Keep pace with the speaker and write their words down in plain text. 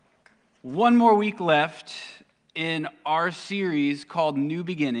One more week left in our series called New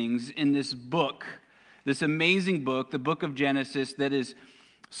Beginnings in this book, this amazing book, the book of Genesis, that is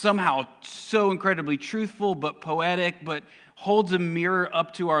somehow so incredibly truthful but poetic, but holds a mirror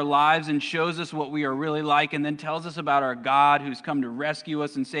up to our lives and shows us what we are really like, and then tells us about our God who's come to rescue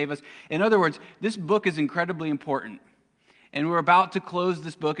us and save us. In other words, this book is incredibly important. And we're about to close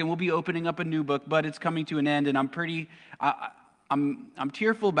this book, and we'll be opening up a new book, but it's coming to an end, and I'm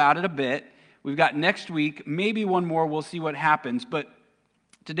tearful about it a bit. We've got next week, maybe one more, we'll see what happens, but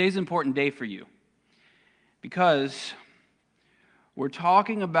today's an important day for you because we're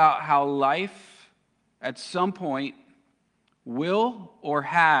talking about how life at some point will or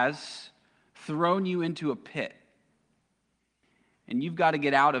has thrown you into a pit, and you've got to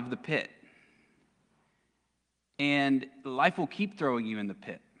get out of the pit. And life will keep throwing you in the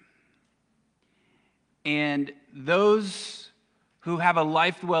pit. And those who have a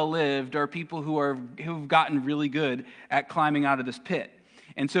life well lived are people who've gotten really good at climbing out of this pit.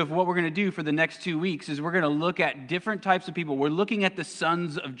 And so what we're going to do for the next 2 weeks is we're going to look at different types of people. We're looking at the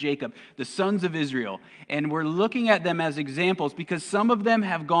sons of Jacob, the sons of Israel, and we're looking at them as examples because some of them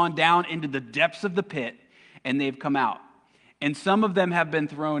have gone down into the depths of the pit and they've come out. And some of them have been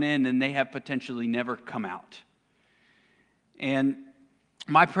thrown in and they have potentially never come out. And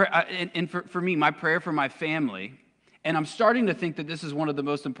my prayer, for me, my prayer for my family, and I'm starting to think that this is one of the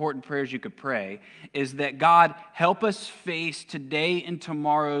most important prayers you could pray, is that God help us face today and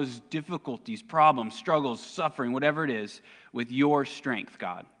tomorrow's difficulties, problems, struggles, suffering, whatever it is, with your strength,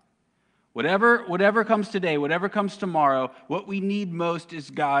 God. Whatever comes today, whatever comes tomorrow, what we need most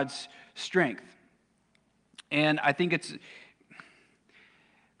is God's strength. And I think it's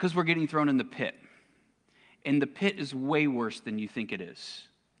because we're getting thrown in the pit. And the pit is way worse than you think it is.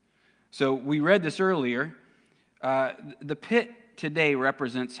 So we read this earlier. The pit today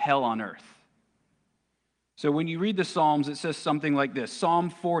represents hell on earth. So when you read the Psalms, it says something like this. Psalm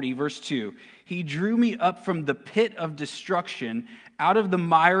 40, verse 2. He drew me up from the pit of destruction, out of the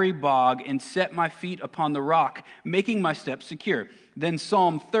miry bog, and set my feet upon the rock, making my steps secure. Then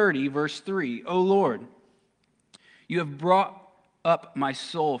Psalm 30, verse 3. O Lord, you have brought up my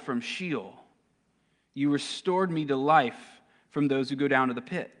soul from Sheol. You restored me to life from those who go down to the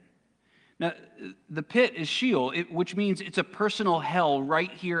pit. Now, the pit is Sheol, which means it's a personal hell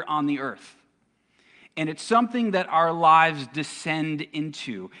right here on the earth. And it's something that our lives descend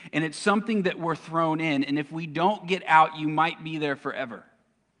into. And it's something that we're thrown in. And if we don't get out, you might be there forever.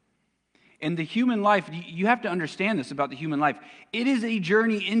 And the human life, you have to understand this about the human life. It is a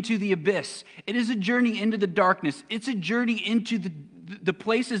journey into the abyss. It is a journey into the darkness. It's a journey into the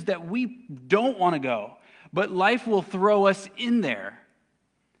places that we don't want to go. But life will throw us in there.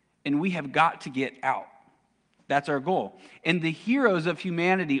 And we have got to get out. That's our goal. And the heroes of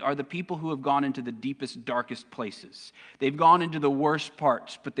humanity are the people who have gone into the deepest, darkest places. They've gone into the worst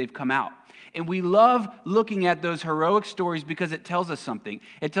parts, but they've come out. And we love looking at those heroic stories because it tells us something.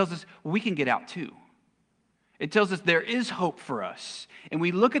 It tells us we can get out too. It tells us there is hope for us. And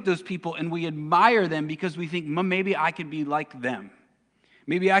we look at those people and we admire them because we think, maybe I could be like them.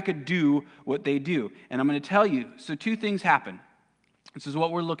 Maybe I could do what they do. And I'm going to tell you, so 2 things happen. This is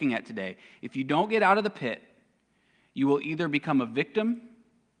what we're looking at today. If you don't get out of the pit, you will either become a victim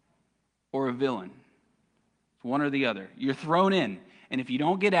or a villain. It's one or the other. You're thrown in. And if you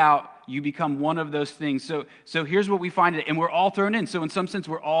don't get out, you become one of those things. So here's what we find, and we're all thrown in. So in some sense,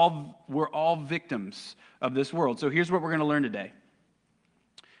 we're all victims of this world. So here's what we're going to learn today.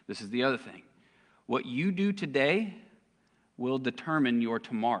 This is the other thing. What you do today will determine your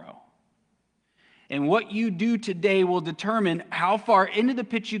tomorrow. And what you do today will determine how far into the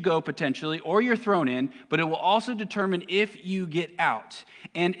pit you go potentially, or you're thrown in, but it will also determine if you get out.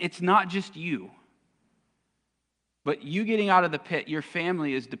 And it's not just you. But you getting out of the pit, your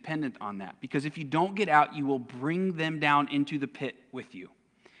family is dependent on that. Because if you don't get out, you will bring them down into the pit with you.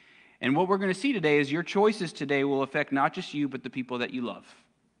 And what we're going to see today is your choices today will affect not just you, but the people that you love.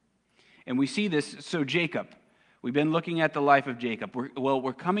 And we see this, so Jacob. We've been looking at the life of Jacob.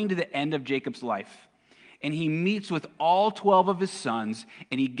 We're coming to the end of Jacob's life. And he meets with all 12 of his sons,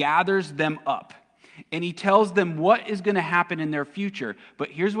 and he gathers them up. And he tells them what is going to happen in their future. But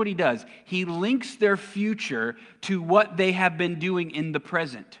here's what he does. He links their future to what they have been doing in the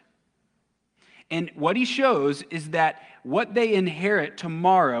present. And what he shows is that what they inherit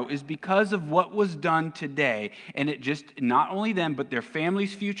tomorrow is because of what was done today. And it just, not only them, but their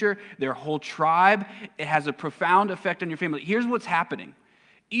family's future, their whole tribe, it has a profound effect on your family. Here's what's happening.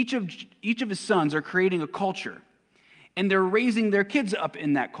 Each of his sons are creating a culture. And they're raising their kids up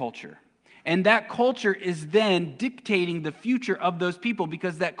in that culture. And that culture is then dictating the future of those people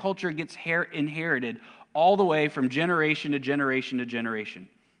because that culture gets inherited all the way from generation to generation to generation.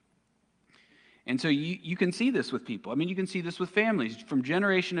 And so you can see this with people. I mean, you can see this with families. From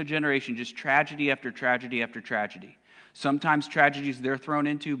generation to generation, just tragedy after tragedy after tragedy. Sometimes tragedies they're thrown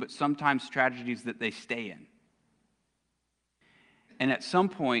into, but sometimes tragedies that they stay in. And at some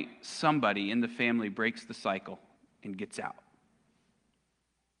point, somebody in the family breaks the cycle and gets out.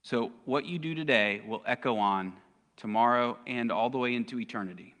 So what you do today will echo on tomorrow and all the way into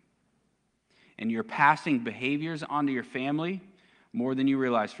eternity. And you're passing behaviors onto your family more than you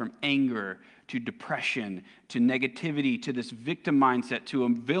realize, from anger to depression to negativity to this victim mindset to a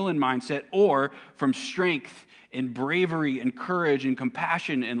villain mindset, or from strength and bravery and courage and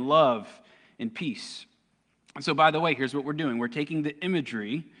compassion and love and peace. And so, by the way, here's what we're doing. We're taking the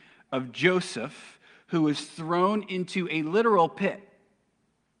imagery of Joseph, who was thrown into a literal pit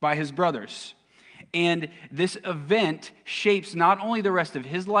by his brothers. And this event shapes not only the rest of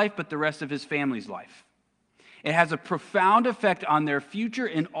his life, but the rest of his family's life. It has a profound effect on their future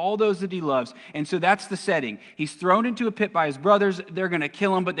and all those that he loves. And so that's the setting. He's thrown into a pit by his brothers. They're going to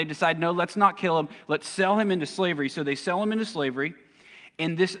kill him, but they decide, no, let's not kill him. Let's sell him into slavery. So they sell him into slavery.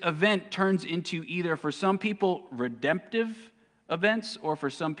 And this event turns into either, for some people, redemptive events, or for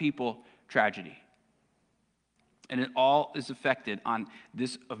some people, tragedy. And it all is affected on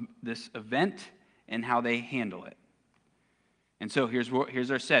this event and how they handle it. And so here's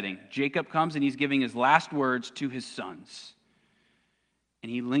our setting. Jacob comes and he's giving his last words to his sons.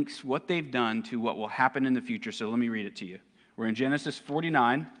 And he links what they've done to what will happen in the future. So let me read it to you. We're in Genesis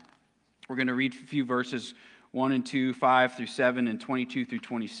 49. We're going to read a few verses, 1 and 2, 5 through 7, and 22 through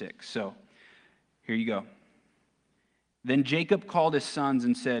 26. So here you go. Then Jacob called his sons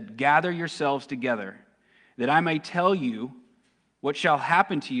and said, "Gather yourselves together, that I may tell you what shall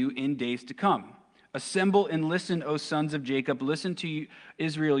happen to you in days to come. Assemble and listen, O sons of Jacob. Listen to you,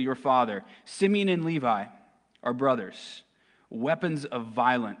 Israel, your father. Simeon and Levi are brothers. Weapons of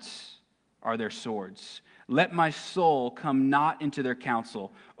violence are their swords. Let my soul come not into their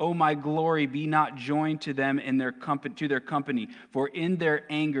counsel. O my glory, be not joined to them in to their company. For in their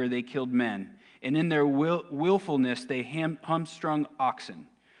anger they killed men, and in their willfulness they hamstrung oxen.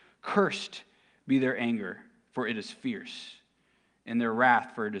 Cursed be their anger, for it is fierce, and their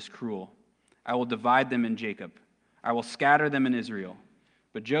wrath, for it is cruel. I will divide them in Jacob. I will scatter them in Israel.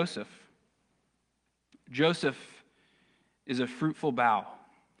 But Joseph is a fruitful bough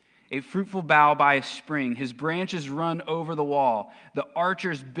by a spring. His branches run over the wall. The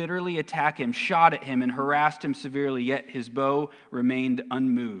archers bitterly attack him, shot at him, and harassed him severely, yet his bow remained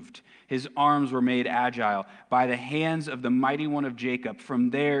unmoved. His arms were made agile by the hands of the mighty one of Jacob. From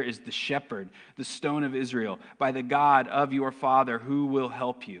there is the shepherd, the stone of Israel, by the God of your father who will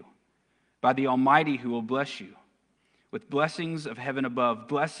help you, by the Almighty who will bless you, with blessings of heaven above,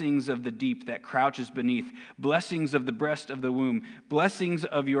 blessings of the deep that crouches beneath, blessings of the breast of the womb, blessings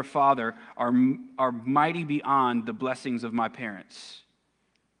of your father are mighty beyond the blessings of my parents,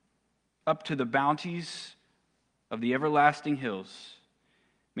 up to the bounties of the everlasting hills.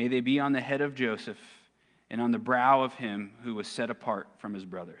 May they be on the head of Joseph and on the brow of him who was set apart from his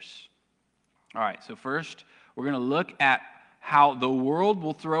brothers." All right, so first we're going to look at how the world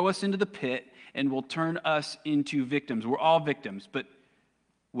will throw us into the pit and will turn us into victims. We're all victims, but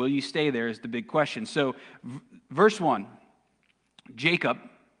will you stay there is the big question. So verse 1, Jacob,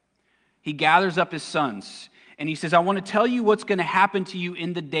 he gathers up his sons, and he says, "I want to tell you what's going to happen to you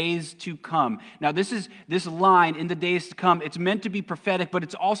in the days to come." Now, this line, "in the days to come," it's meant to be prophetic, but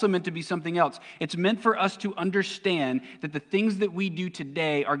it's also meant to be something else. It's meant for us to understand that the things that we do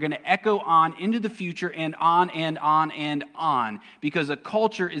today are going to echo on into the future and on and on and on, because a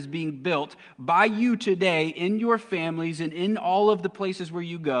culture is being built by you today in your families and in all of the places where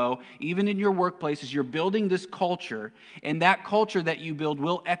you go, even in your workplaces. You're building this culture, and that culture that you build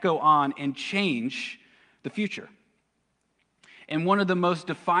will echo on and change the future. And one of the most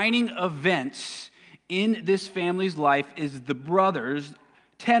defining events in this family's life is the brothers,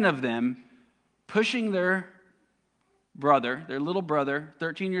 10 of them, pushing their little brother,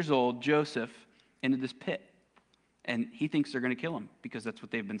 13 years old, Joseph, into this pit. And he thinks they're going to kill him because that's what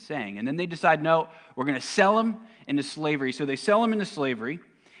they've been saying. And then they decide, no, we're going to sell him into slavery. So they sell him into slavery,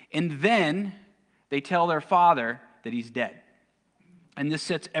 and then they tell their father that he's dead. And this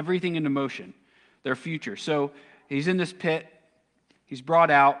sets everything into motion, their future. So he's in this pit, he's brought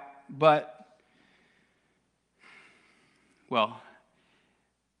out, but, well,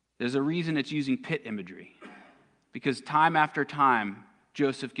 there's a reason it's using pit imagery. Because time after time,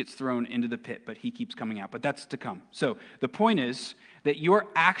 Joseph gets thrown into the pit, but he keeps coming out. But that's to come. So the point is that your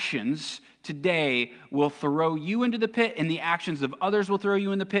actions today will throw you into the pit, and the actions of others will throw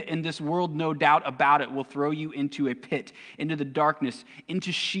you in the pit, and this world, no doubt about it, will throw you into a pit, into the darkness,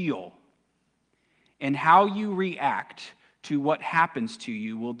 into Sheol. And how you react to what happens to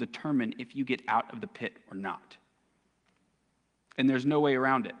you will determine if you get out of the pit or not. And there's no way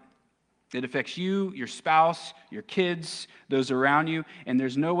around it. It affects you, your spouse, your kids, those around you, and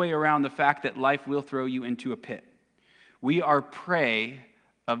there's no way around the fact that life will throw you into a pit. We are prey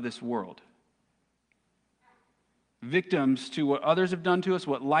of this world. Victims to what others have done to us,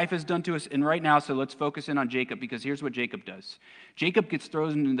 what life has done to us, and right now, so let's focus in on Jacob, because here's what Jacob does. Jacob gets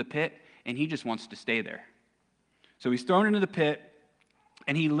thrown into the pit, and he just wants to stay there. So he's thrown into the pit,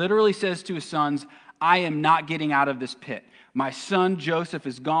 and he literally says to his sons, I am not getting out of this pit. My son Joseph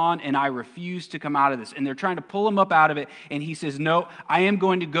is gone, and I refuse to come out of this. And they're trying to pull him up out of it, and he says, no, I am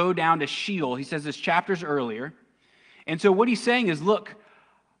going to go down to Sheol. He says this chapters earlier. And so what he's saying is, look,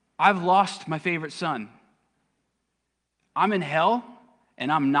 I've lost my favorite son. I'm in hell,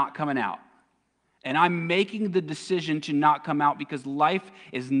 and I'm not coming out. And I'm making the decision to not come out because life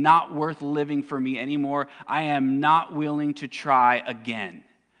is not worth living for me anymore. I am not willing to try again.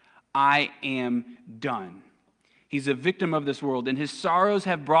 I am done. He's a victim of this world, and his sorrows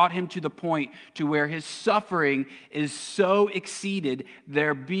have brought him to the point to where his suffering is so exceeded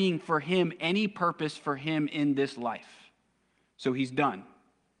there being for him any purpose for him in this life. So he's done.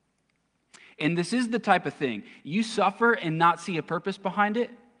 And this is the type of thing. You suffer and not see a purpose behind it,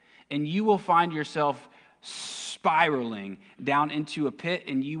 and you will find yourself spiraling down into a pit,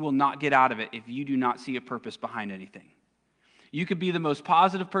 and you will not get out of it if you do not see a purpose behind anything. You could be the most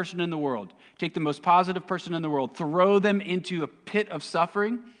positive person in the world. Take the most positive person in the world, throw them into a pit of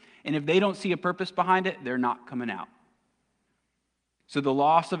suffering, and if they don't see a purpose behind it, they're not coming out. So the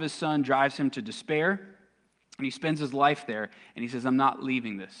loss of his son drives him to despair, and he spends his life there, and he says, I'm not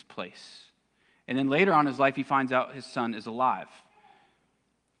leaving this place. And then later on in his life, he finds out his son is alive.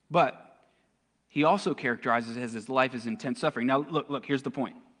 But he also characterizes his life as intense suffering. Now, look, here's the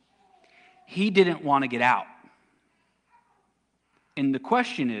point. He didn't want to get out. And the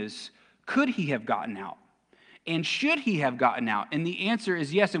question is, could he have gotten out? And should he have gotten out? And the answer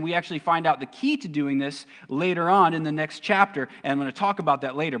is yes, and we actually find out the key to doing this later on in the next chapter, and I'm going to talk about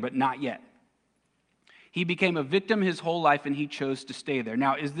that later, but not yet. He became a victim his whole life, and he chose to stay there.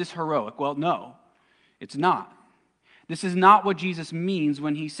 Now, is this heroic? Well, no, it's not. This is not what Jesus means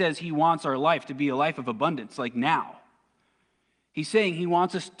when he says he wants our life to be a life of abundance, like now. He's saying he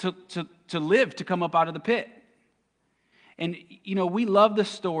wants us to live, to come up out of the pit. And, you know, we love the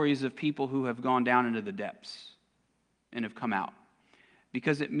stories of people who have gone down into the depths and have come out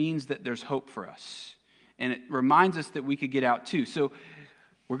because it means that there's hope for us. And it reminds us that we could get out too. So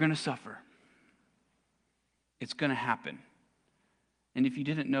we're going to suffer. It's going to happen. And if you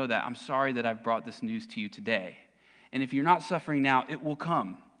didn't know that, I'm sorry that I've brought this news to you today. And if you're not suffering now, it will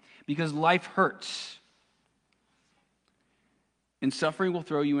come because life hurts. And suffering will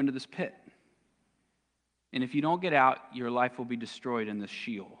throw you into this pit. And if you don't get out, your life will be destroyed in this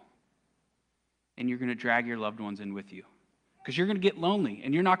Sheol. And you're going to drag your loved ones in with you. Because you're going to get lonely,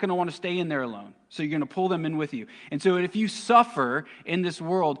 and you're not going to want to stay in there alone. So you're going to pull them in with you. And so if you suffer in this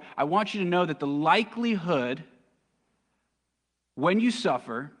world, I want you to know that the likelihood, when you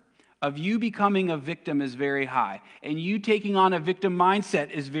suffer, of you becoming a victim is very high. And you taking on a victim mindset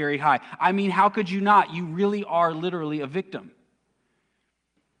is very high. I mean, how could you not? You really are literally a victim.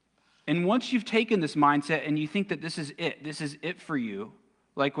 And once you've taken this mindset and you think that this is it for you,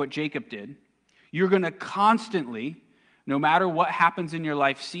 like what Jacob did, you're going to constantly, no matter what happens in your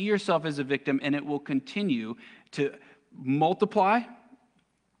life, see yourself as a victim, and it will continue to multiply.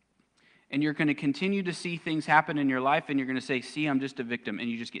 And you're going to continue to see things happen in your life, and you're going to say, see, I'm just a victim. And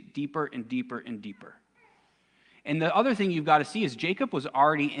you just get deeper and deeper and deeper. And the other thing you've got to see is Jacob was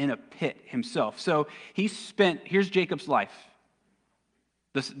already in a pit himself. So here's Jacob's life.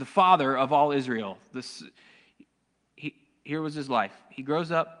 The father of all Israel. Here was his life. He grows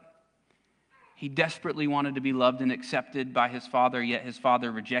up. He desperately wanted to be loved and accepted by his father, yet his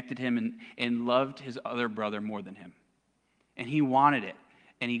father rejected him and loved his other brother more than him. And he wanted it,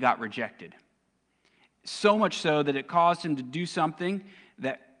 and he got rejected. So much so that it caused him to do something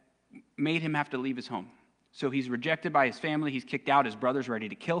that made him have to leave his home. So he's rejected by his family. He's kicked out. His brother's ready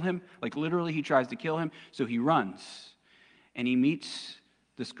to kill him. Like literally, he tries to kill him. So he runs, and he meets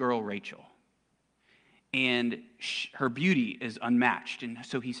this girl, Rachel. And her beauty is unmatched. And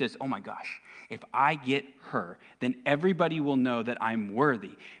so he says, oh my gosh, if I get her, then everybody will know that I'm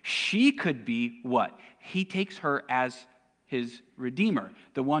worthy. She could be what? He takes her as his redeemer,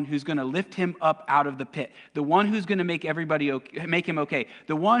 the one who's going to lift him up out of the pit, the one who's going to make make him okay,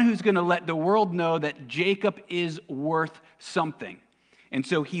 the one who's going to let the world know that Jacob is worth something. And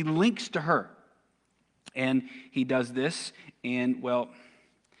so he links to her. And he does this, and well,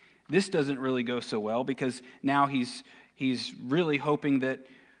 this doesn't really go so well, because now he's really hoping that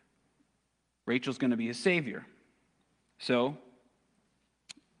Rachel's going to be his savior. So,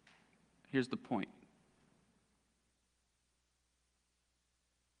 here's the point.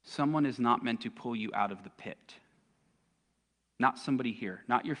 Someone is not meant to pull you out of the pit. Not somebody here,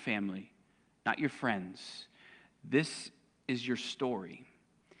 not your family, not your friends. This is your story.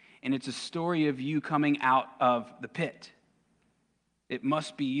 And it's a story of you coming out of the pit. It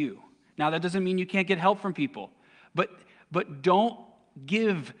must be you. Now, that doesn't mean you can't get help from people, but don't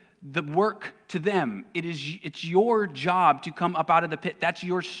give the work to them. It's your job to come up out of the pit. That's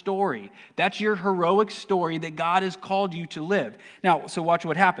your story. That's your heroic story that God has called you to live. Now, so watch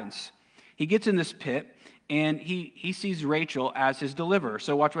what happens. He gets in this pit, and he sees Rachel as his deliverer.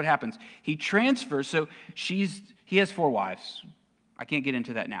 So watch what happens. He transfers. So he has 4 wives. I can't get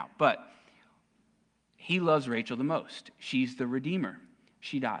into that now, but he loves Rachel the most. She's the redeemer.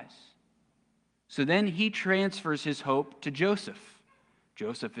 She dies. So then he transfers his hope to Joseph.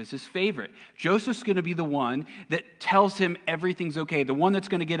 Joseph is his favorite. Joseph's going to be the one that tells him everything's okay, the one that's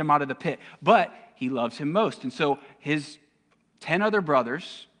going to get him out of the pit, but he loves him most. And so his 10 other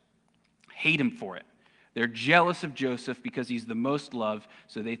brothers hate him for it. They're jealous of Joseph because he's the most loved,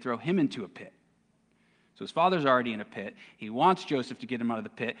 so they throw him into a pit. So his father's already in a pit. He wants Joseph to get him out of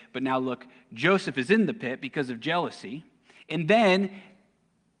the pit. But now look, Joseph is in the pit because of jealousy. And then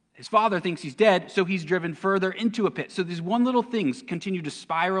his father thinks he's dead, so he's driven further into a pit. So these one little things continue to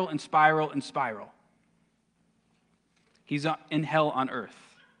spiral and spiral and spiral. He's in hell on earth.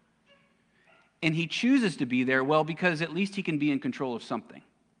 And he chooses to be there, well, because at least he can be in control of something.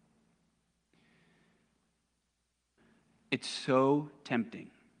 It's so tempting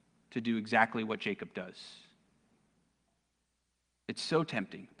to do exactly what Jacob does. It's so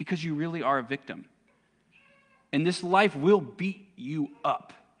tempting because you really are a victim. And this life will beat you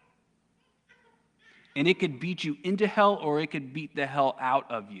up. And it could beat you into hell, or it could beat the hell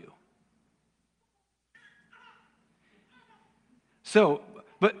out of you. So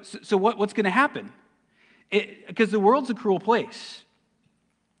what's going to happen? Because the world's a cruel place.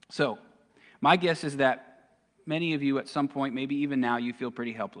 So my guess is that many of you at some point, maybe even now, you feel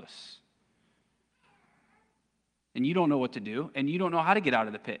pretty helpless. And you don't know what to do, and you don't know how to get out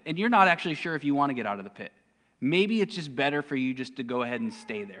of the pit. And you're not actually sure if you want to get out of the pit. Maybe it's just better for you just to go ahead and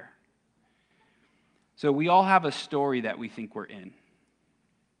stay there. So we all have a story that we think we're in.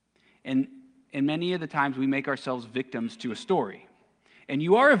 And many of the times we make ourselves victims to a story. And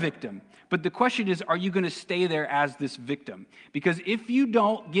you are a victim. But the question is, are you going to stay there as this victim? Because if you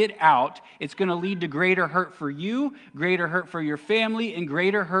don't get out, it's going to lead to greater hurt for you, greater hurt for your family, and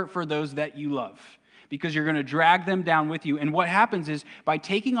greater hurt for those that you love. Because you're going to drag them down with you. And what happens is, by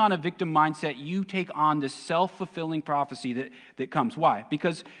taking on a victim mindset, you take on this self-fulfilling prophecy that comes. Why?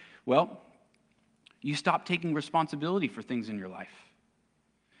 Because, well, you stop taking responsibility for things in your life.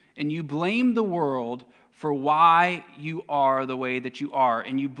 And you blame the world for why you are the way that you are.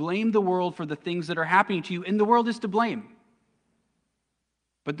 And you blame the world for the things that are happening to you, and the world is to blame.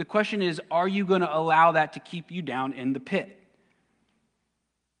 But the question is, are you going to allow that to keep you down in the pit?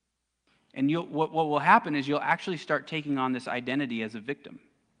 And what will happen is you'll actually start taking on this identity as a victim.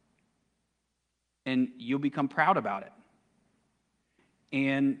 And you'll become proud about it.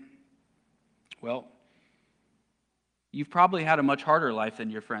 And, well, you've probably had a much harder life than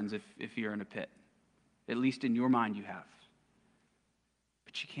your friends if you're in a pit. At least in your mind you have.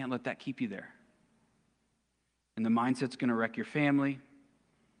 But you can't let that keep you there. And the mindset's going to wreck your family.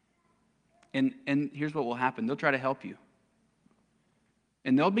 And here's what will happen. They'll try to help you.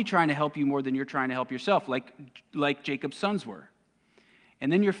 And they'll be trying to help you more than you're trying to help yourself, like Jacob's sons were.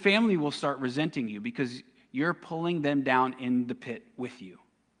 And then your family will start resenting you because you're pulling them down in the pit with you.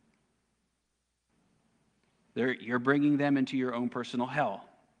 You're bringing them into your own personal hell.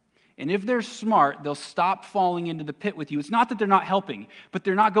 And if they're smart, they'll stop falling into the pit with you. It's not that they're not helping, but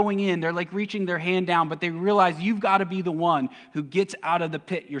they're not going in. They're like reaching their hand down, but they realize you've got to be the one who gets out of the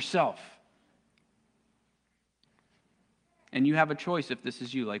pit yourself. And you have a choice if this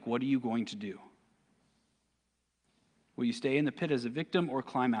is you. Like, what are you going to do? Will you stay in the pit as a victim or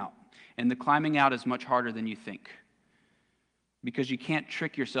climb out? And the climbing out is much harder than you think, because you can't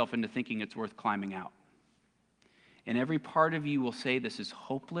trick yourself into thinking it's worth climbing out. And every part of you will say this is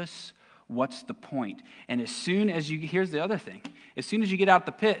hopeless. what's the point? And here's the other thing. As soon as you get out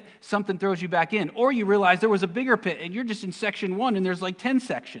the pit, something throws you back in. Or you realize there was a bigger pit and you're just in section 1 and there's like 10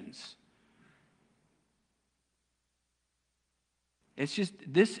 sections. It's just,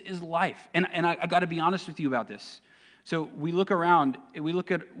 this is life. And I got to be honest with you about this. So we look around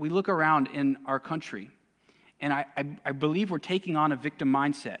in our country, and I believe we're taking on a victim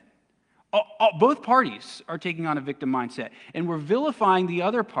mindset. Both parties are taking on a victim mindset, and we're vilifying the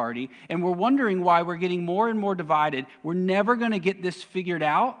other party, and we're wondering why we're getting more and more divided. We're never going to get this figured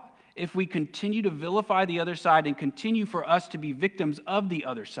out if we continue to vilify the other side and continue for us to be victims of the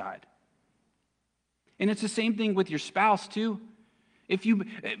other side. And it's the same thing with your spouse too.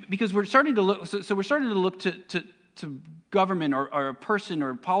 Because we're starting to look, so we're starting to look to government or a person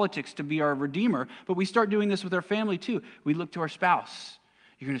or politics to be our redeemer, but we start doing this with our family too. We look to our spouse.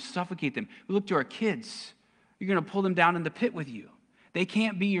 You're going to suffocate them. We look to our kids. You're going to pull them down in the pit with you. They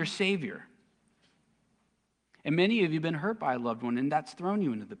can't be your savior. And many of you have been hurt by a loved one, and that's thrown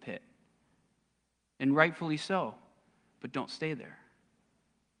you into the pit. And rightfully so. But don't stay there.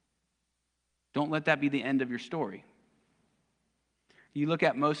 Don't let that be the end of your story. You look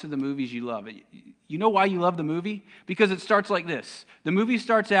at most of the movies you love. You know why you love the movie? Because it starts like this. The movie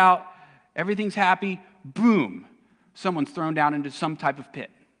starts out, everything's happy, boom, someone's thrown down into some type of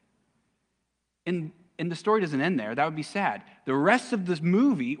pit. And the story doesn't end there. That would be sad. The rest of this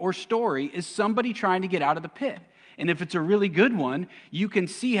movie or story is somebody trying to get out of the pit. And if it's a really good one, you can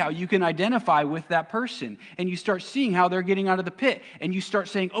see how you can identify with that person. And you start seeing how they're getting out of the pit. And you start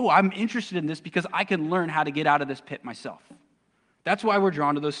saying, oh, I'm interested in this because I can learn how to get out of this pit myself. That's why we're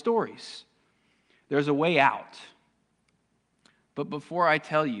drawn to those stories. There's a way out. But before I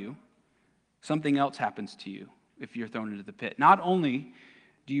tell you, something else happens to you if you're thrown into the pit. Not only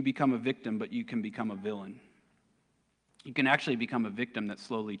do you become a victim, but you can become a villain. You can actually become a victim that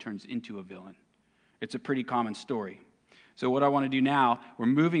slowly turns into a villain. It's a pretty common story. So what I want to do now, we're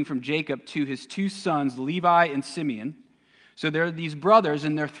moving from Jacob to his 2 sons, Levi and Simeon. So they're these brothers,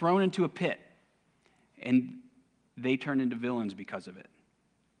 and they're thrown into a pit. And they turn into villains because of it.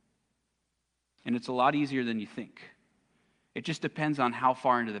 And it's a lot easier than you think. It just depends on how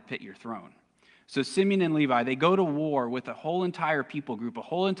far into the pit you're thrown. So Simeon and Levi, they go to war with a whole entire people group, a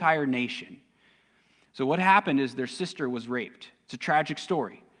whole entire nation. So what happened is their sister was raped. It's a tragic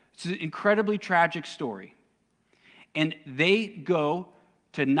story. It's an incredibly tragic story. And they go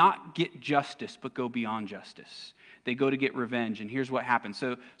to not get justice, but go beyond justice. They go to get revenge. And here's what happens.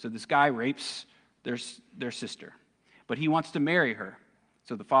 So this guy rapes their sister, but he wants to marry her.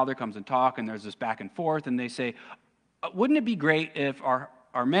 So the father comes and talks, and there's this back and forth, and they say, wouldn't it be great if our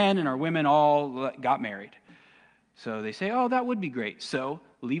men and our women all got married? So they say, oh, that would be great. So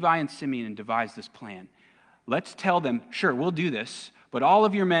Levi and Simeon devise this plan. Let's tell them, sure, we'll do this, but all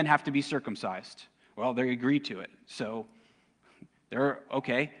of your men have to be circumcised. Well, they agree to it. So they're,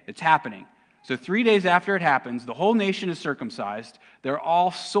 okay, it's happening. So 3 days after it happens, the whole nation is circumcised. They're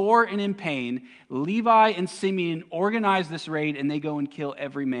all sore and in pain. Levi and Simeon organize this raid, and they go and kill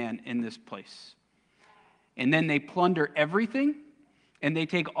every man in this place. And then they plunder everything, and they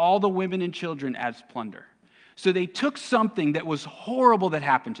take all the women and children as plunder. So they took something that was horrible that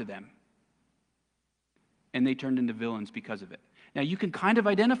happened to them, and they turned into villains because of it. Now, you can kind of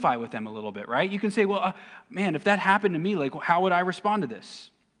identify with them a little bit, right? You can say, well, man, if that happened to me, like, how would I respond to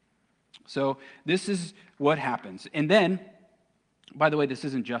this? So this is what happens. And then, by the way, this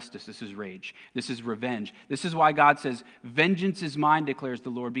isn't justice. This is rage. This is revenge. This is why God says, vengeance is mine, declares the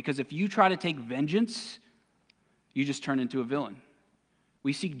Lord. Because if you try to take vengeance, you just turn into a villain.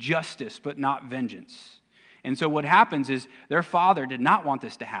 We seek justice, but not vengeance. And so what happens is their father did not want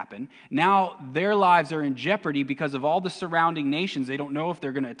this to happen. Now their lives are in jeopardy because of all the surrounding nations. They don't know if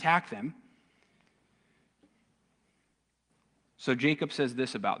they're going to attack them. So Jacob says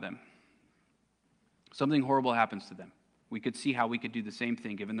this about them. Something horrible happens to them. We could see how we could do the same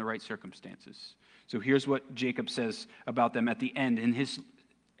thing given the right circumstances. So here's what Jacob says about them at the end in his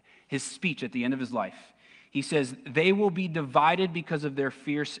speech at the end of his life. He says, they will be divided because of their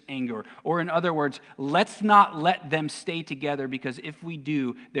fierce anger. Or in other words, let's not let them stay together, because if we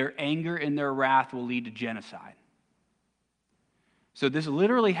do, their anger and their wrath will lead to genocide. So this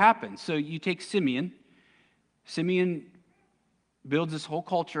literally happens. So you take Simeon. Simeon builds this whole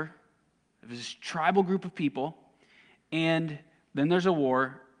culture of this tribal group of people, and then there's a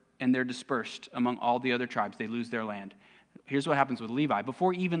war, and they're dispersed among all the other tribes. They lose their land. Here's what happens with Levi.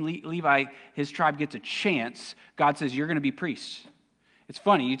 Before even Levi, his tribe gets a chance, God says, you're going to be priests. It's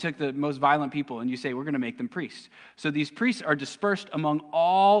funny, you took the most violent people and you say, we're going to make them priests. So these priests are dispersed among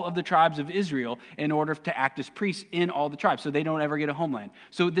all of the tribes of Israel in order to act as priests in all the tribes, so they don't ever get a homeland.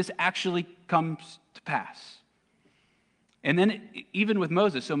 So this actually comes to pass. And then even with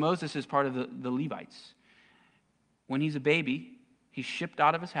Moses, so Moses is part of the Levites. When he's a baby, he's shipped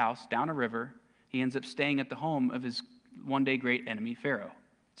out of his house, down a river. He ends up staying at the home of his one-day great enemy, Pharaoh.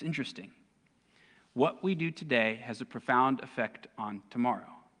 It's interesting. What we do today has a profound effect on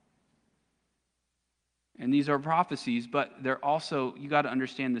tomorrow. And these are prophecies, but they're also, you got to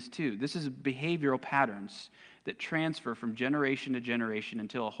understand this too. This is behavioral patterns that transfer from generation to generation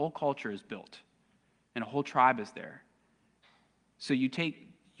until a whole culture is built and a whole tribe is there. So you take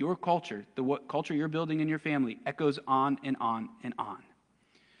your culture, what culture you're building in your family, echoes on and on and on.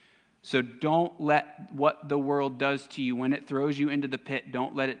 So don't let what the world does to you when it throws you into the pit,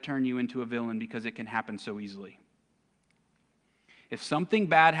 don't let it turn you into a villain, because it can happen so easily. If something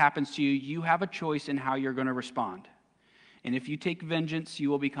bad happens to you, you have a choice in how you're going to respond. And if you take vengeance,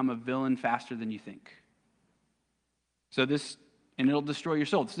 you will become a villain faster than you think. And it'll destroy your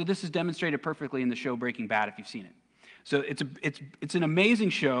soul. So this is demonstrated perfectly in the show Breaking Bad, if you've seen it. So it's an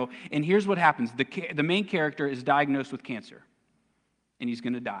amazing show, and here's what happens. The main character is diagnosed with cancer, and he's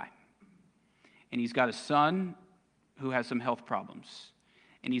going to die. And he's got a son who has some health problems.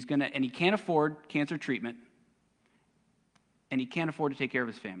 And he can't afford cancer treatment. And he can't afford to take care of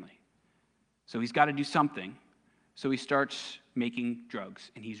his family. So he's got to do something. So he starts making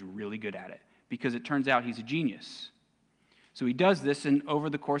drugs, and he's really good at it because it turns out he's a genius. So he does this, and over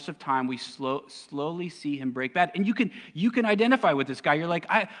the course of time, we slowly see him break bad. And you can identify with this guy. You're like,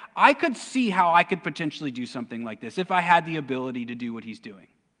 I could see how I could potentially do something like this if I had the ability to do what he's doing.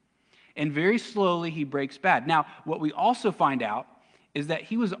 And very slowly, he breaks bad. Now, what we also find out is that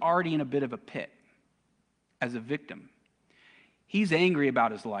he was already in a bit of a pit as a victim. He's angry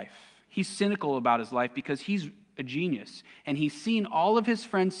about his life. He's cynical about his life because he's a genius. And he's seen all of his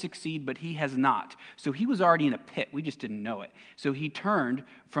friends succeed, but he has not. So he was already in a pit. We just didn't know it. So he turned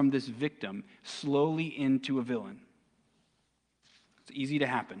from this victim slowly into a villain. It's easy to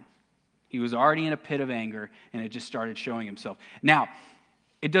happen. He was already in a pit of anger, and it just started showing himself. Now,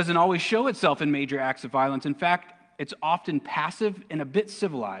 it doesn't always show itself in major acts of violence. In fact, it's often passive and a bit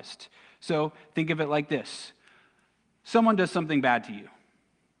civilized. So think of it like this. Someone does something bad to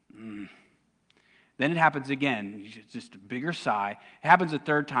you. Then it happens again. Just a bigger sigh. It happens a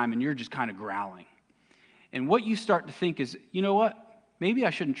third time, and you're just kind of growling. And what you start to think is, you know what? Maybe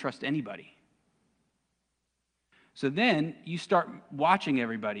I shouldn't trust anybody. So then you start watching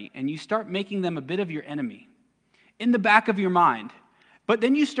everybody, and you start making them a bit of your enemy in the back of your mind. But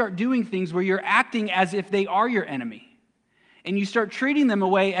then you start doing things where you're acting as if they are your enemy. And you start treating them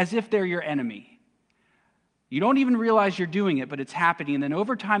away as if they're your enemy. You don't even realize you're doing it, but it's happening. And then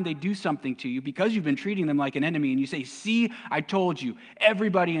over time, they do something to you because you've been treating them like an enemy. And you say, see, I told you,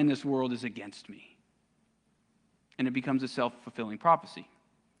 everybody in this world is against me. And it becomes a self-fulfilling prophecy.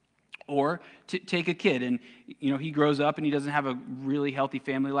 Or take a kid, and he grows up and he doesn't have a really healthy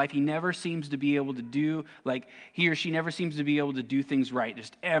family life. He never seems to be able to do, he or she never seems to be able to do things right.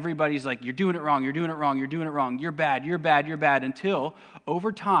 Just everybody's like, you're doing it wrong, you're doing it wrong, you're doing it wrong, you're bad, you're bad, you're bad, until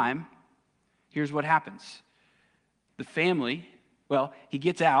over time, here's what happens. The family, he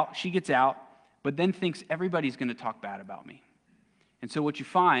gets out, she gets out, but then thinks everybody's going to talk bad about me. And so what you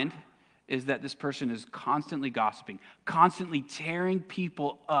find is that this person is constantly gossiping, constantly tearing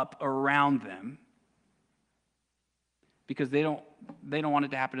people up around them because they don't want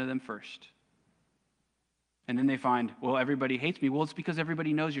it to happen to them first. And then they find, everybody hates me. Well, it's because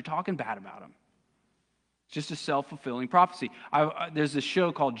everybody knows you're talking bad about them. It's just a self-fulfilling prophecy. There's this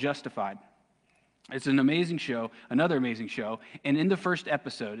show called Justified. It's an amazing show, another amazing show. And in the first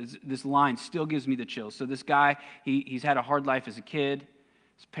episode, this line still gives me the chills. So this guy, he's had a hard life as a kid.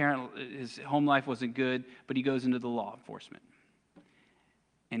 His home life wasn't good, but he goes into the law enforcement.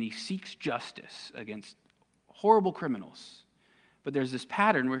 And he seeks justice against horrible criminals. But there's this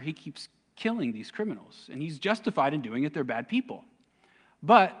pattern where he keeps killing these criminals. And he's justified in doing it. They're bad people.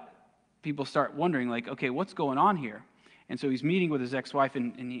 But people start wondering, okay, what's going on here? And so he's meeting with his ex-wife,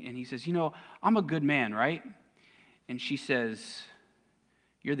 and he says, I'm a good man, right? And she says,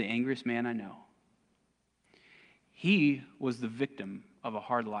 you're the angriest man I know. He was the victim of a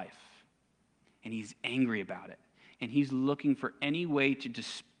hard life, and he's angry about it. And he's looking for any way to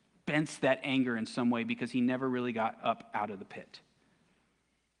dispense that anger in some way because he never really got up out of the pit.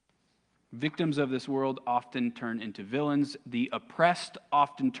 Victims of this world often turn into villains. The oppressed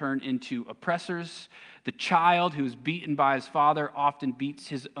often turn into oppressors. The child who's beaten by his father often beats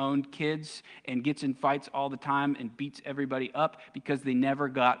his own kids and gets in fights all the time and beats everybody up because they never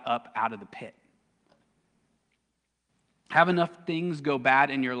got up out of the pit. Have enough things go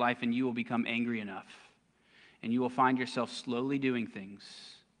bad in your life and you will become angry enough. And you will find yourself slowly doing things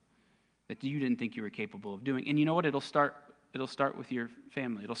that you didn't think you were capable of doing. And you know what? It'll start with your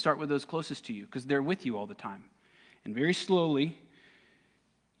family. It'll start with those closest to you because they're with you all the time. And very slowly,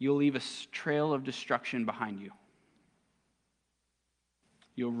 you'll leave a trail of destruction behind you.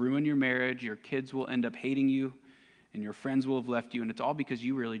 You'll ruin your marriage, your kids will end up hating you, and your friends will have left you, and it's all because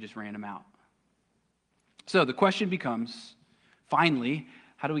you really just ran them out. So the question becomes, finally,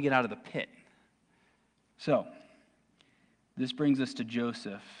 how do we get out of the pit? So, this brings us to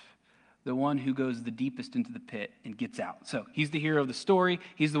Joseph, the one who goes the deepest into the pit and gets out. So he's the hero of the story.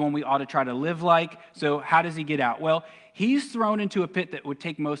 He's the one we ought to try to live like. So how does he get out? Well, he's thrown into a pit that would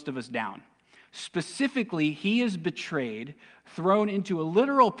take most of us down. Specifically, he is betrayed, thrown into a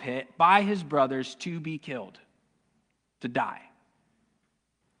literal pit by his brothers to be killed, to die.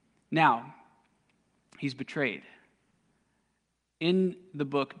 Now, he's betrayed. In the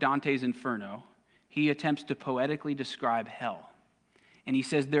book Dante's Inferno, he attempts to poetically describe hell. And he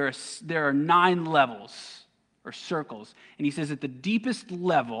says there are 9 levels or circles. And he says at the deepest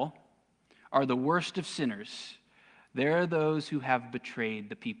level are the worst of sinners. There are those who have betrayed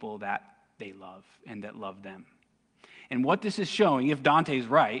the people that they love and that love them. And what this is showing, if Dante's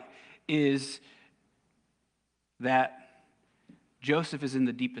right, is that Joseph is in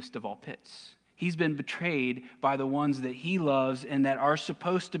the deepest of all pits. He's been betrayed by the ones that he loves and that are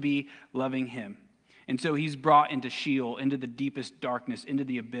supposed to be loving him. And so he's brought into Sheol, into the deepest darkness, into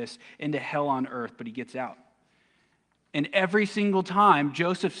the abyss, into hell on earth, but he gets out. And every single time,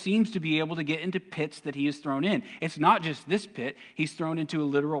 Joseph seems to be able to get into pits that he is thrown in. It's not just this pit. He's thrown into a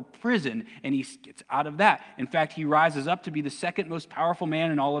literal prison, and he gets out of that. In fact, he rises up to be the second most powerful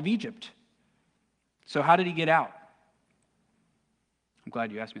man in all of Egypt. So how did he get out? I'm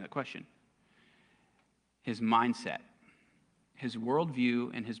glad you asked me that question. His mindset, his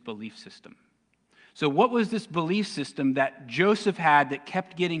worldview, and his belief system. So what was this belief system that Joseph had that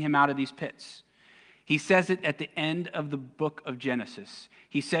kept getting him out of these pits? He says it at the end of the book of Genesis.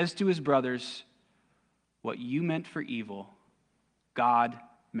 He says to his brothers, what you meant for evil, God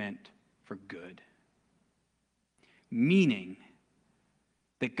meant for good. Meaning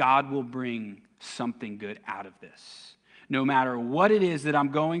that God will bring something good out of this. No matter what it is that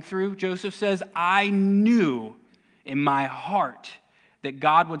I'm going through, Joseph says, I knew in my heart that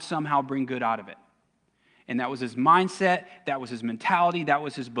God would somehow bring good out of it. And that was his mindset, that was his mentality, that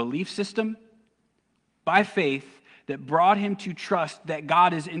was his belief system by faith that brought him to trust that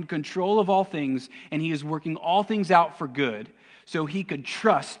God is in control of all things and he is working all things out for good, so he could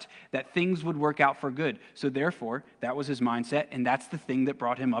trust that things would work out for good. So therefore, that was his mindset, and that's the thing that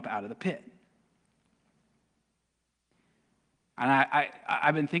brought him up out of the pit. And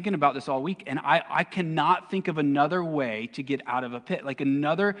I've been thinking about this all week, and I cannot think of another way to get out of a pit, like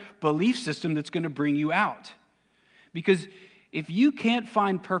another belief system that's going to bring you out. Because if you can't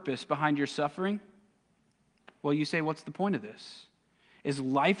find purpose behind your suffering, well, you say, what's the point of this? Is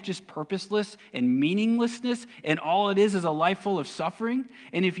life just purposeless and meaninglessness, and all it is a life full of suffering?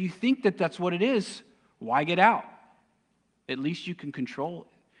 And if you think that that's what it is, why get out? At least you can control it.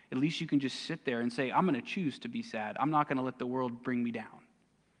 At least you can just sit there and say, I'm going to choose to be sad. I'm not going to let the world bring me down.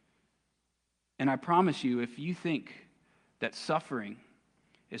 And I promise you, if you think that suffering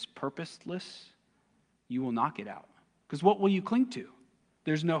is purposeless, you will not get out. Because what will you cling to?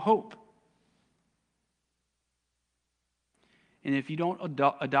 There's no hope. And if you don't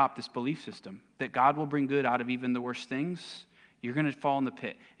adopt this belief system that God will bring good out of even the worst things, you're going to fall in the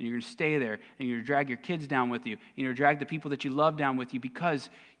pit, and you're going to stay there, and you're going to drag your kids down with you, and you're going to drag the people that you love down with you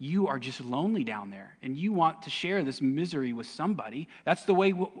because you are just lonely down there, and you want to share this misery with somebody. That's the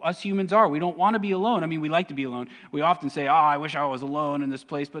way us humans are. We don't want to be alone. I mean, we like to be alone. We often say, I wish I was alone in this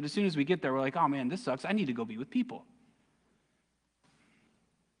place, but as soon as we get there, we're like, oh man, this sucks. I need to go be with people.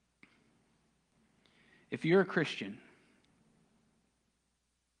 If you're a Christian,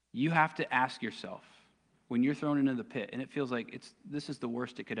 you have to ask yourself, when you're thrown into the pit and it feels like this is the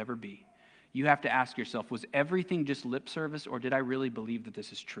worst it could ever be, you have to ask yourself, was everything just lip service, or did I really believe that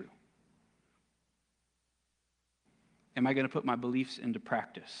this is true? Am I going to put my beliefs into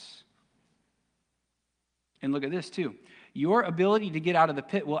practice? And look at this too. Your ability to get out of the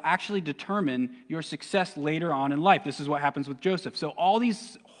pit will actually determine your success later on in life. This is what happens with Joseph. So all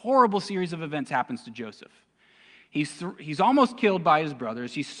these horrible series of events happens to Joseph. He's almost killed by his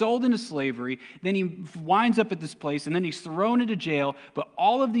brothers. He's sold into slavery. Then he winds up at this place, and then he's thrown into jail. But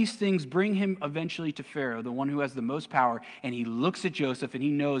all of these things bring him eventually to Pharaoh, the one who has the most power. And he looks at Joseph, and he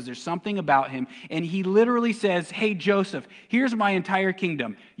knows there's something about him. And he literally says, hey, Joseph, here's my entire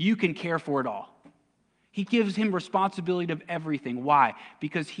kingdom. You can care for it all. He gives him responsibility of everything. Why?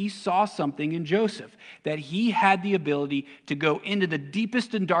 Because he saw something in Joseph, that he had the ability to go into the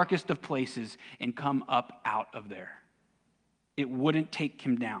deepest and darkest of places and come up out of there. It wouldn't take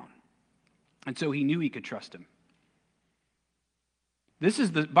him down. And so he knew he could trust him.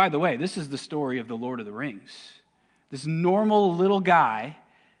 By the way, this is the story of the Lord of the Rings. This normal little guy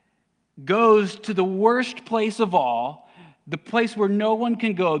goes to the worst place of all, the place where no one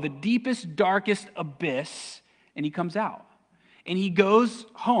can go, the deepest, darkest abyss, and he comes out. And he goes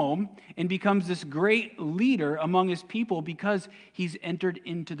home and becomes this great leader among his people because he's entered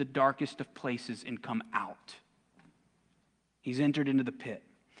into the darkest of places and come out. He's entered into the pit.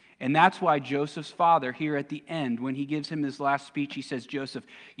 And that's why Joseph's father, here at the end, when he gives him this last speech, he says, Joseph,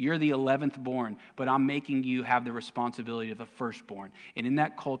 you're the 11th born, but I'm making you have the responsibility of the firstborn. And in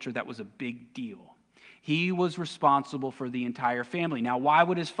that culture, that was a big deal. He was responsible for the entire family. Now, why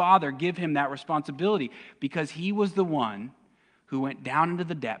would his father give him that responsibility? Because he was the one who went down into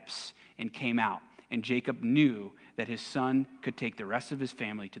the depths and came out. And Jacob knew that his son could take the rest of his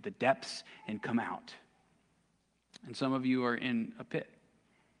family to the depths and come out. And some of you are in a pit.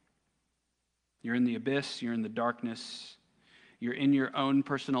 You're in the abyss, you're in the darkness, you're in your own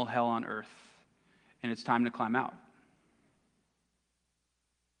personal hell on earth, and it's time to climb out.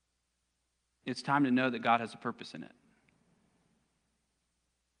 It's time to know that God has a purpose in it.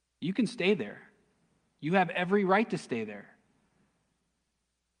 You can stay there. You have every right to stay there.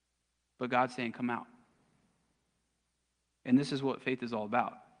 But God's saying, come out. And this is what faith is all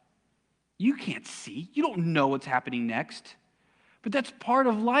about. You can't see. You don't know what's happening next. But that's part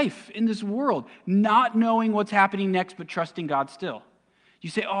of life in this world, not knowing what's happening next, but trusting God still. You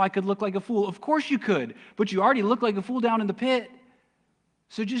say, oh, I could look like a fool. Of course you could, but you already look like a fool down in the pit.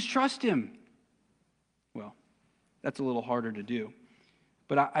 So just trust him. Well, that's a little harder to do.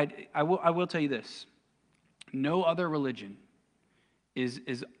 But I will tell you this. No other religion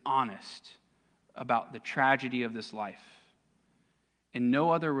is honest about the tragedy of this life. And no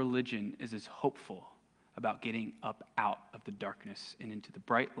other religion is as hopeful about getting up out of the darkness and into the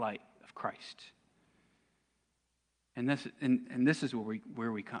bright light of Christ. And this is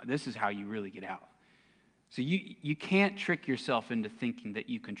where we come. This is how you really get out. So you can't trick yourself into thinking that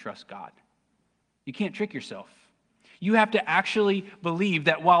you can trust God. You can't trick yourself. You have to actually believe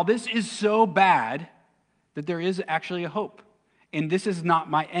that while this is so bad, that there is actually a hope. And this is not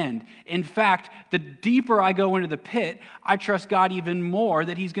my end. In fact, the deeper I go into the pit, I trust God even more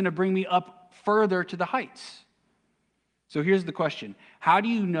that he's going to bring me up further to the heights. So here's the question. How do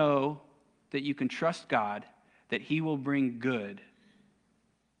you know that you can trust God, that he will bring good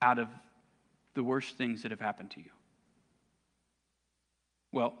out of the worst things that have happened to you?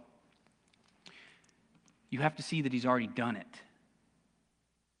 Well, you have to see that he's already done it.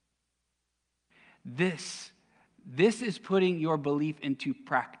 This is putting your belief into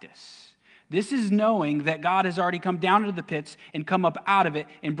practice. This is knowing that God has already come down into the pits and come up out of it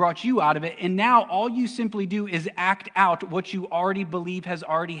and brought you out of it. And now all you simply do is act out what you already believe has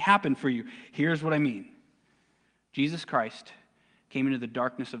already happened for you. Here's what I mean. Jesus Christ came into the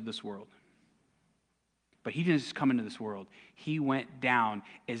darkness of this world. But he didn't just come into this world. He went down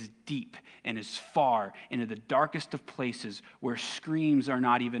as deep and as far into the darkest of places where screams are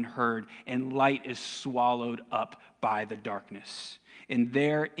not even heard and light is swallowed up by the darkness. And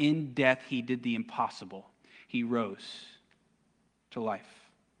there in death, he did the impossible. He rose to life.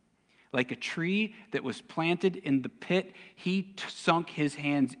 Like a tree that was planted in the pit, he sunk his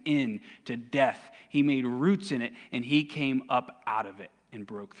hands in to death. He made roots in it, and he came up out of it and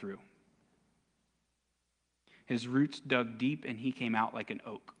broke through. His roots dug deep, and he came out like an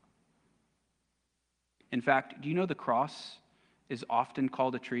oak. In fact, do you know the cross is often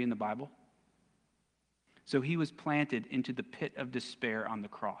called a tree in the Bible? So he was planted into the pit of despair on the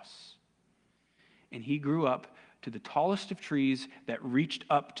cross. And he grew up to the tallest of trees that reached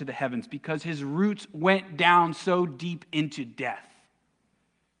up to the heavens because his roots went down so deep into death.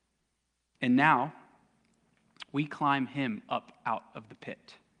 And now we climb him up out of the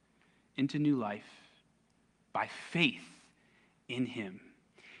pit into new life by faith in him.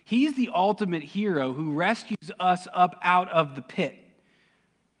 He's the ultimate hero who rescues us up out of the pit.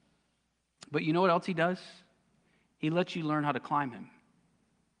 But you know what else he does? He lets you learn how to climb him.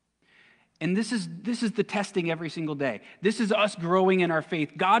 And this is the testing every single day. This is us growing in our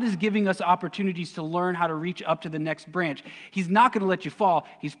faith. God is giving us opportunities to learn how to reach up to the next branch. He's not going to let you fall.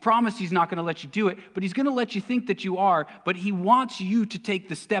 He's promised he's not going to let you do it, but he's going to let you think that you are, but he wants you to take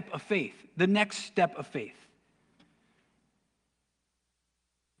the step of faith, the next step of faith.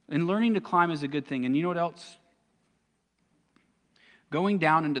 And learning to climb is a good thing. And you know what else? Going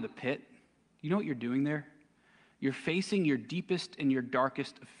down into the pit, you know what you're doing there? You're facing your deepest and your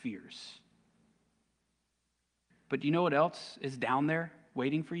darkest of fears. But you know what else is down there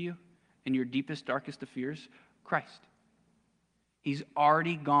waiting for you in your deepest, darkest of fears? Christ. He's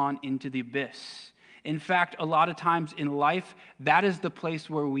already gone into the abyss. In fact, a lot of times in life, that is the place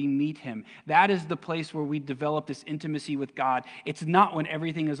where we meet him. That is the place where we develop this intimacy with God. It's not when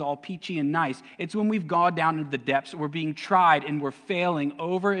everything is all peachy and nice. It's when we've gone down into the depths, we're being tried and we're failing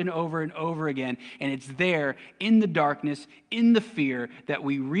over and over and over again. And it's there in the darkness, in the fear, that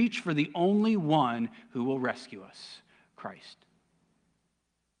we reach for the only one who will rescue us, Christ.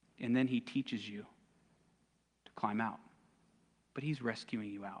 And then he teaches you to climb out. But he's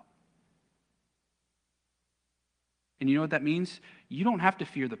rescuing you out. And you know what that means? You don't have to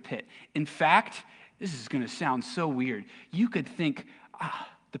fear the pit. In fact, this is going to sound so weird. You could think,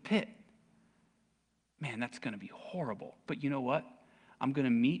 the pit. Man, that's going to be horrible. But you know what? I'm going to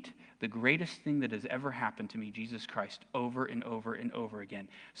meet the greatest thing that has ever happened to me, Jesus Christ, over and over and over again.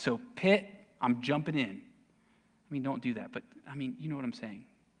 So pit, I'm jumping in. I mean, don't do that, but I mean, you know what I'm saying.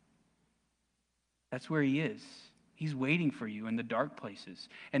 That's where he is. He's waiting for you in the dark places.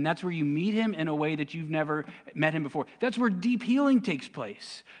 And that's where you meet him in a way that you've never met him before. That's where deep healing takes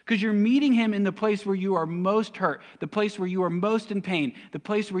place. Because you're meeting him in the place where you are most hurt, the place where you are most in pain, the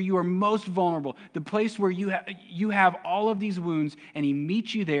place where you are most vulnerable, the place where you have all of these wounds, and he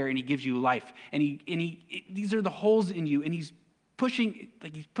meets you there and he gives you life. And these are the holes in you, and he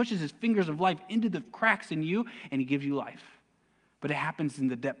pushes his fingers of life into the cracks in you, and he gives you life. But it happens in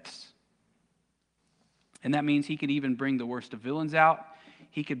the depths. And that means he could even bring the worst of villains out.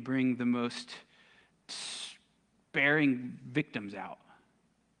 He could bring the most sparing victims out.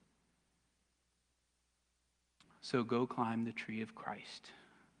 So go climb the tree of Christ,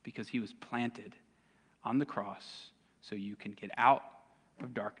 because he was planted on the cross so you can get out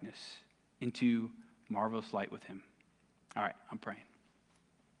of darkness into marvelous light with him. All right, I'm praying.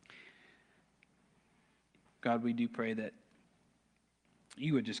 God, we do pray that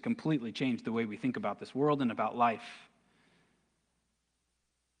you would just completely change the way we think about this world and about life.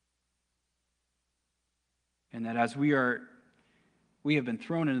 And that as we have been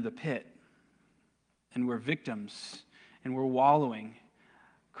thrown into the pit, and we're victims, and we're wallowing,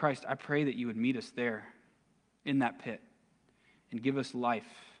 Christ, I pray that you would meet us there in that pit and give us life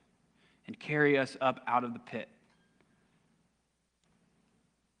and carry us up out of the pit.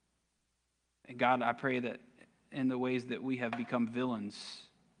 And God, I pray that in the ways that we have become villains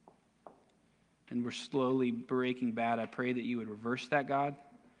and we're slowly breaking bad, I pray that you would reverse that, God.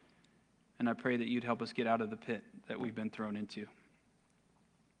 And I pray that you'd help us get out of the pit that we've been thrown into.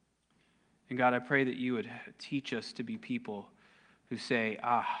 And God, I pray that you would teach us to be people who say,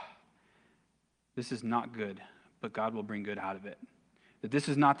 this is not good, but God will bring good out of it. That this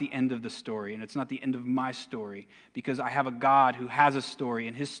is not the end of the story, and it's not the end of my story, because I have a God who has a story,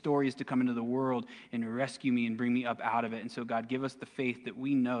 and his story is to come into the world and rescue me and bring me up out of it. And so, God, give us the faith that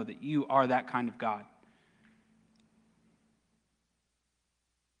we know that you are that kind of God.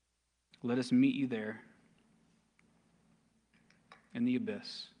 Let us meet you there in the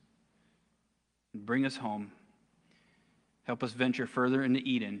abyss. And bring us home. Help us venture further into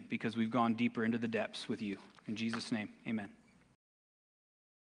Eden, because we've gone deeper into the depths with you. In Jesus' name, amen.